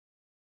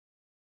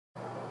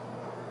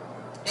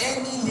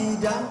Any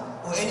leader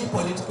or any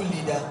political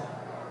leader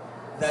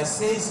that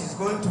says he's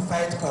going to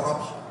fight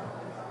corruption,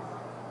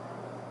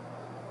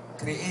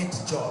 create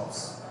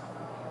jobs,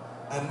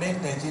 and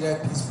make Nigeria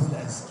peaceful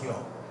and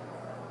secure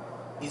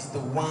is the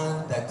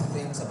one that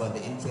thinks about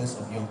the interests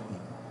of young people.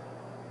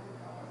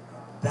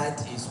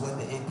 That is what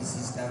the APC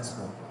stands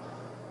for.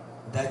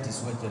 That is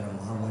what General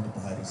Muhammad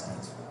Buhari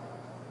stands for.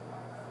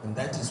 And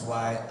that is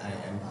why I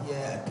am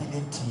here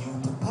appealing to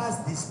you to pass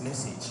this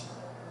message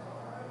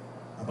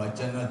about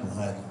General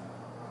Buhari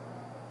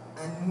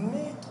and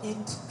make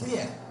it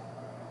clear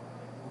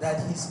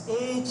that his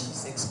age,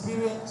 his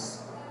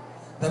experience,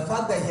 the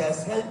fact that he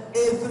has held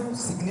every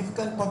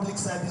significant public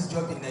service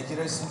job in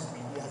Nigeria since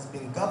he has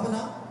been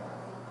governor,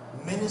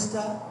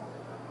 minister,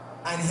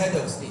 and head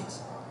of state,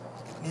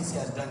 means he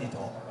has done it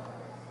all.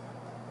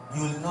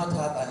 You will not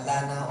have a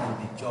learner on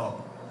the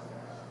job.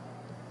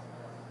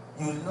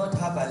 You will not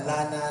have a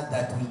learner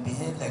that will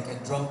behave like a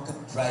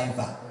drunken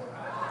driver.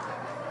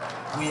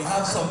 We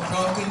have some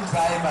drunken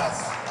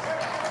drivers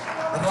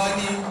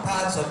running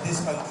parts of this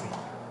country,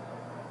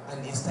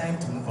 and it's time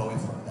to move away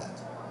from that.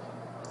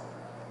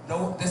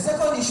 The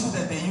second issue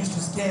that they used to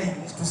scare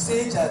you is to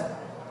say that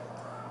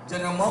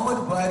General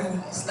Muhammad Buhari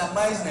will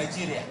Islamize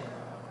Nigeria.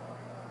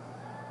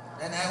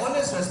 And I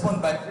always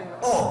respond by saying,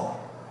 oh,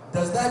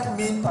 does that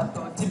mean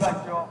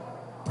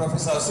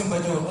Professor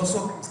Osinbajo will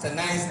also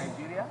Christianize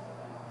Nigeria?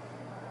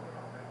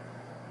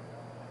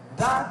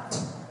 That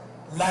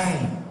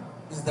line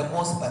is the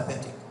most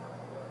pathetic.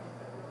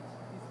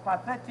 It's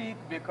pathetic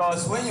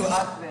because when you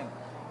ask them,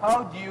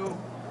 how do you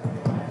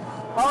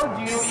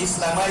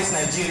Islamize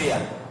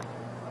Nigeria?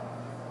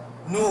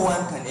 No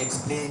one can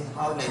explain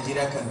how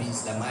Nigeria can be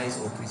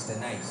Islamized or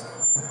Christianized.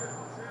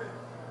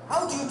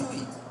 How do you do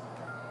it?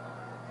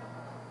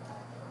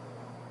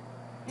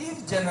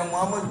 If General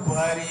Muhammad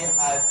Buhari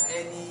has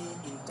any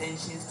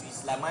intentions to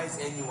Islamize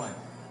anyone,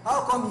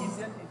 how come he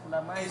sent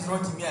Islamized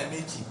Rotimi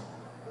Amechi,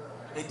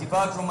 a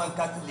devout Roman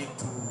Catholic,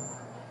 to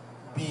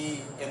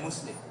be a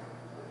Muslim?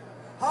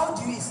 How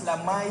do you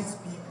Islamize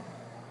people?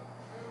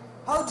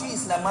 How do you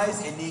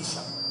Islamize a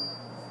nation?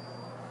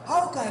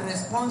 How can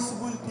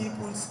responsible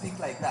people speak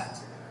like that?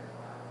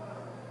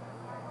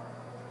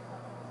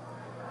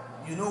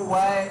 You know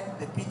why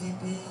the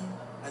PDP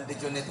and the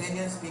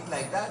Jonathan speak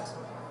like that?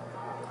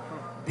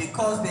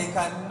 Because they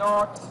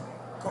cannot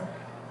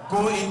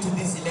go into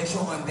this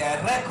election on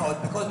their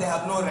record because they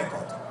have no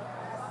record.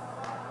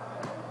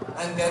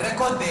 And the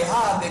record they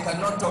have, they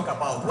cannot talk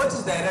about. What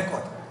is their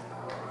record?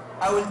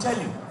 I will tell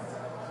you.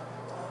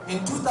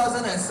 In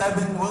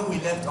 2007, when we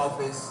left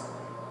office,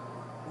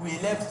 we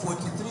left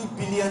 $43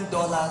 billion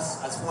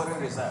as foreign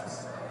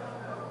reserves.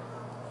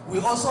 We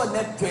also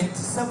left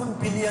 $27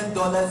 billion in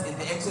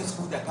the excess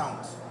food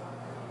account.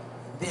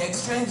 The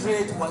exchange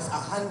rate was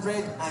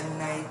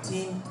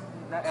 119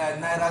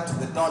 naira to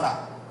the dollar.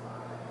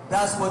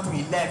 That's what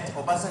we left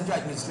Obasanjo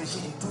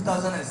administration in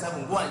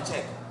 2007. Go and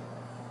check.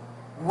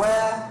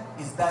 Where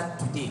is that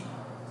today?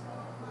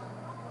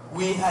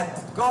 We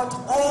had got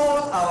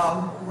all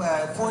our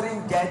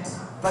foreign debt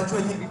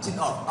virtually written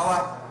off.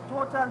 Our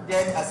total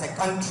debt as a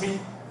country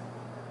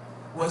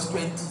was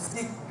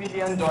 $26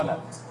 billion.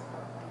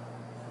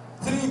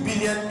 3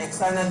 billion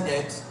external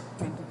debt,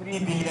 23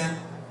 billion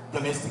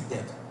domestic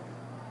debt.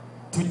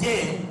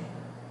 Today,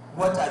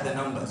 what are the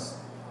numbers?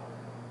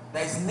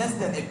 There is less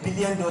than $1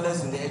 billion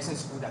in the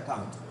excess food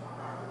account.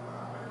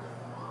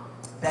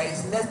 There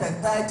is less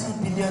than $30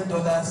 billion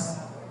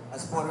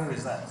as foreign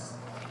reserves.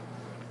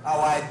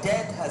 Our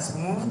debt has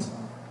moved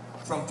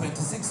from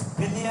 26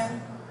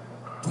 billion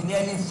to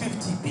nearly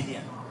 50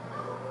 billion.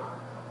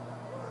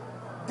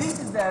 This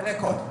is their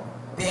record.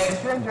 The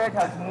exchange rate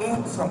has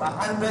moved from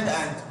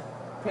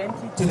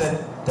 120 to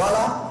the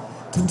dollar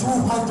to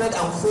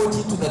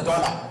 240 to the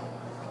dollar.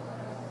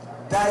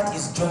 That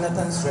is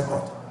Jonathan's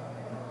record.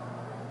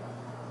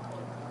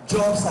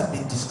 Jobs have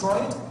been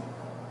destroyed.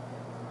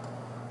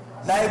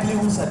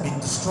 Livelihoods have been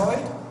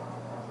destroyed.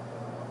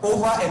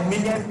 Over 1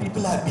 million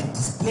people have been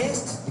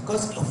displaced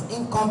because of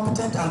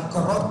incompetent and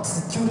corrupt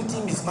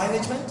security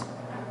mismanagement.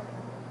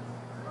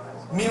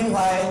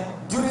 Meanwhile,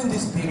 during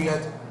this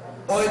period,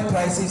 oil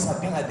prices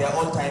have been at their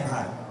all-time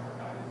high.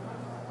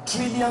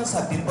 Trillions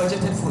have been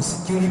budgeted for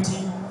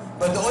security,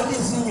 but the only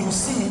thing you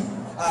see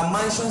are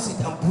mansions in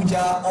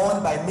Abuja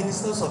owned by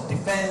ministers of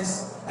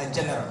defense and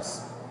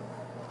generals.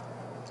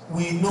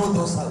 We know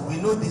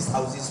these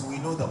houses, we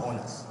know the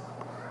owners.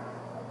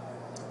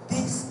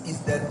 This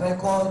is the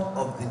record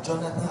of the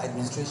Jonathan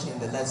administration in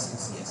the last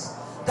 6 years.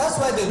 That's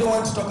why they don't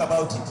want to talk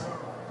about it.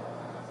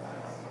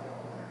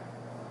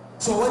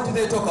 So what do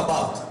they talk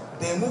about?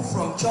 They move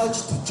from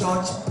church to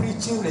church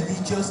preaching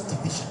religious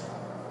division.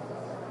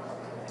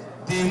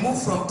 They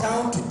move from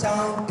town to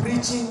town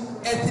preaching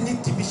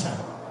ethnic division.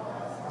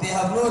 They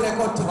have no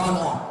record to run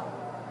on.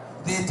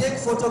 They take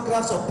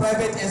photographs of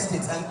private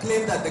estates and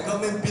claim that the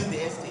government built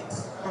the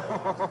estates.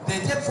 They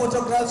take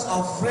photographs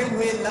of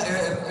railway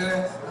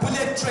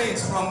bullet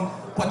trains from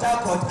Port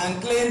Harcourt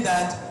and claim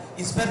that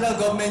it's federal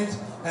government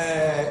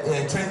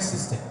train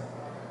system.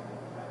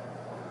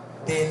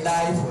 They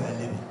lie for a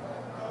living.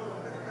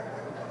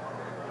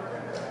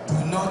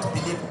 not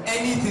believe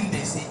anything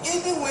they say.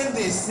 Even when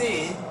they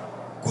say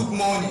good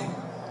morning,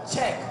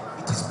 check,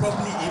 it is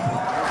probably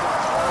evening.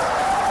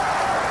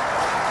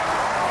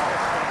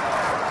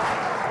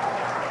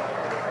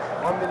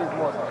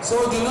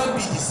 So do not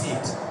be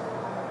deceived.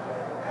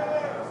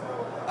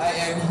 I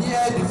am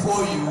here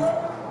before you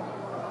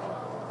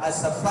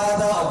as a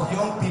father of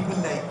young people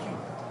like you,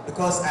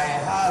 because I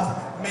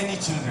have many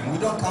children. We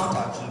don't count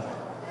our children.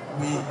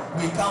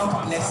 We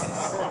count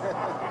blessings.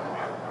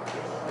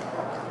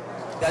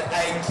 That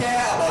I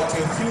care about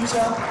your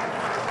future.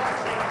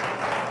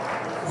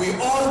 We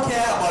all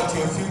care about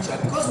your future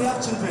because we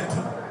have children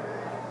too.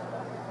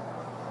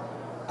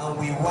 And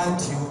we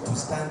want you to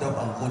stand up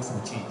and vote for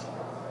change.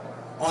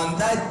 On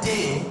that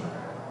day,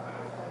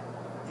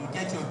 you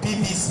get your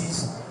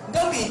BBCs.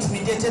 Don't be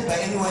intimidated by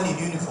anyone in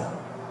uniform.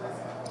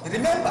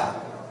 Remember,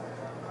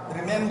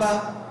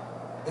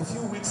 a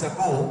few weeks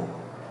ago,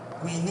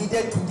 we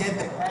needed to get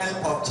the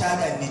help of Chad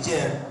and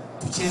Niger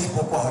to chase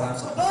Boko Haram.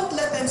 So don't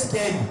let them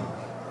scare you.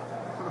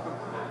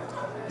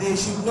 They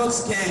should not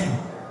scare you.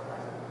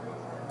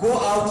 Go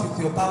out with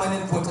your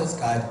permanent voter's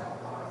card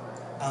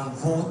and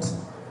vote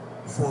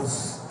for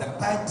the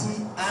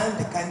party and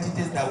the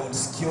candidates that will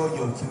secure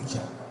your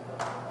future.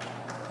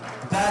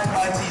 That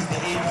party is the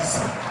APC.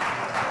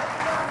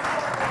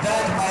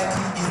 That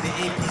party is the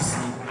APC.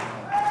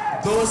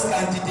 Those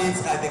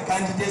candidates are the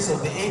candidates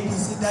of the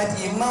APC that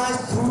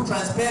emerged through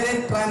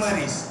transparent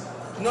primaries,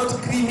 not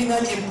criminal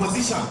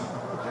imposition.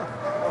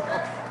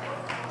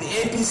 The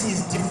APC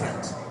is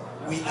different.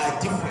 We are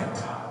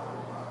different.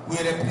 We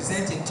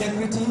represent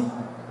integrity.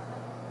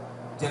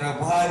 General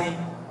Buhari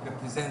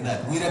represents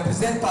that. We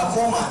represent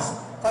performance.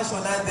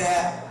 Fashola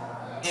there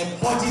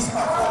embodies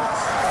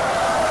performance.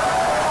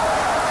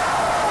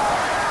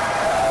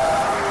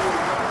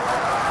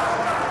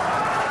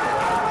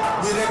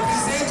 We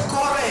represent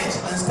courage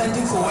and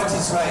standing for what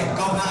is right.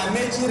 Governor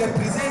Amechi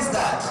represents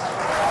that.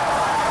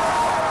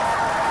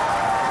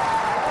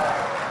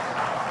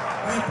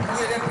 We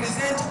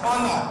represent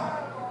honor.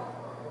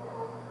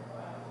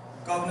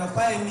 Governor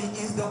Fahimi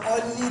is the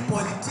only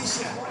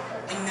politician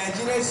in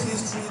Nigeria's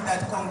history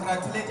that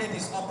congratulated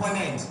his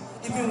opponent,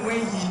 even when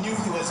he knew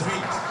he was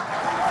rigged.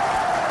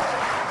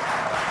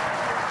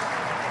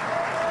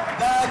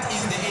 That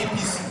is the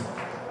APC.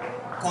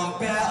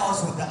 Compare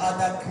us with the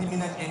other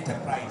criminal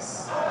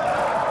enterprise.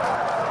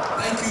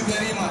 Thank you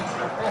very much.